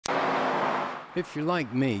If you're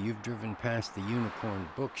like me, you've driven past the Unicorn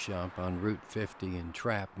Bookshop on Route 50 in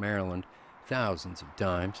Trappe, Maryland, thousands of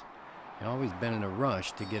times. You've always been in a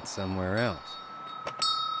rush to get somewhere else.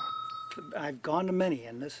 I've gone to many,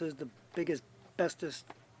 and this is the biggest, bestest,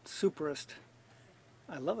 superest.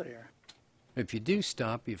 I love it here. If you do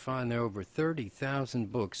stop, you find there are over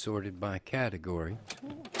 30,000 books sorted by category.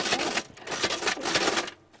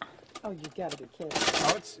 Oh, you gotta be kidding.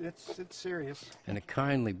 Oh, it's serious. And a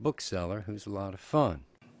kindly bookseller who's a lot of fun.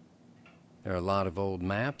 There are a lot of old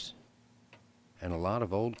maps and a lot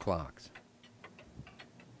of old clocks.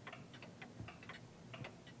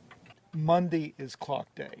 Monday is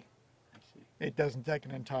clock day. It doesn't take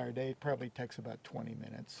an entire day. It probably takes about 20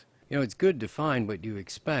 minutes. You know, it's good to find what you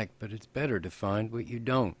expect, but it's better to find what you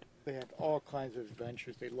don't. They have all kinds of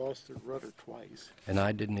adventures. They lost their rudder twice. And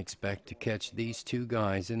I didn't expect to catch these two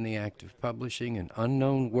guys in the act of publishing an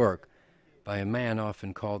unknown work by a man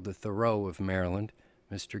often called the Thoreau of Maryland,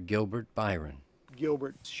 Mr. Gilbert Byron.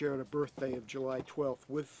 Gilbert shared a birthday of July 12th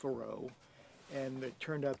with Thoreau, and it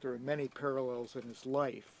turned out there are many parallels in his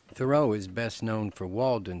life. Thoreau is best known for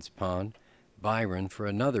Walden's Pond, Byron for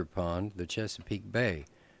another pond, the Chesapeake Bay,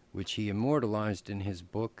 which he immortalized in his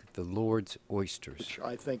book, The Lord's Oysters. Which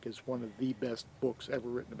I think is one of the best books ever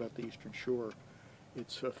written about the Eastern Shore.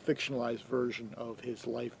 It's a fictionalized version of his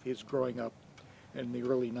life, his growing up in the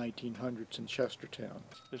early 1900s in Chestertown.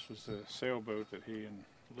 This was the sailboat that he and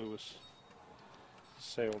Lewis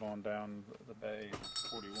sailed on down the bay in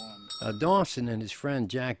 41. Dawson and his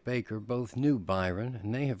friend Jacques Baker both knew Byron,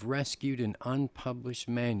 and they have rescued an unpublished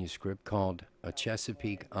manuscript called A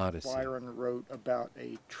Chesapeake Odyssey. Byron wrote about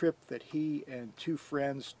a trip that he and two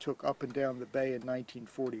friends took up and down the bay in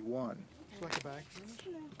 1941. Like a bag.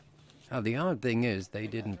 Now, the odd thing is they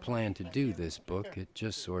didn't plan to do this book. It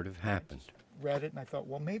just sort of happened. Read it and I thought,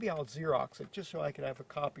 well, maybe I'll Xerox it just so I could have a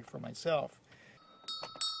copy for myself.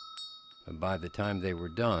 But by the time they were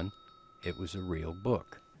done, it was a real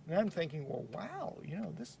book. And I'm thinking, well, wow, you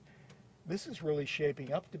know, this is really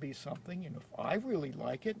shaping up to be something. And if I really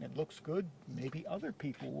like it and it looks good, maybe other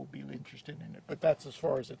people will be interested in it. But that's as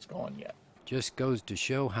far as it's gone yet. Just goes to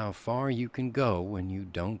show how far you can go when you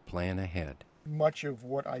don't plan ahead. Much of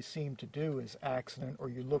what I seem to do is accident, or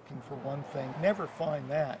you're looking for one thing. Never find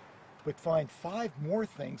that, but find 5 more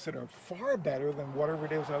things that are far better than whatever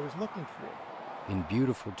it is I was looking for. In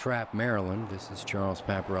beautiful Trappe, Maryland, this is Charles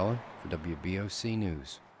Paparella for WBOC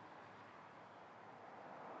News.